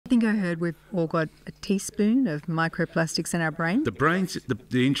think I heard we've all got a teaspoon of microplastics in our brain. The brain's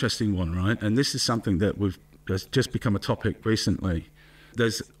the interesting one, right? And this is something that has just become a topic recently.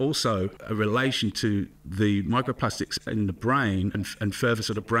 There's also a relation to the microplastics in the brain and further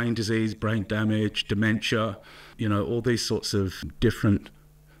sort of brain disease, brain damage, dementia, all these sorts of different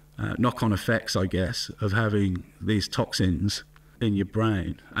knock-on effects, I guess, of having these toxins in your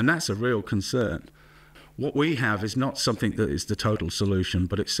brain. And that's a real concern. What we have is not something that is the total solution,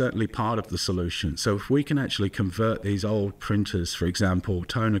 but it's certainly part of the solution. So if we can actually convert these old printers, for example,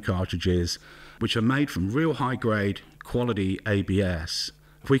 toner cartridges, which are made from real high-grade quality ABS,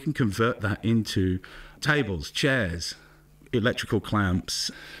 if we can convert that into tables, chairs, electrical clamps,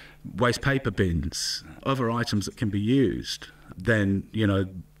 waste paper bins, other items that can be used, then,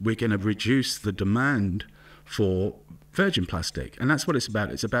 we're going to reduce the demand for virgin plastic. And that's what it's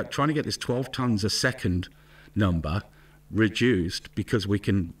about. It's about trying to get this 12 tons a second number reduced because we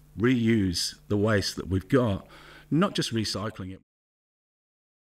can reuse the waste that we've got, not just recycling it.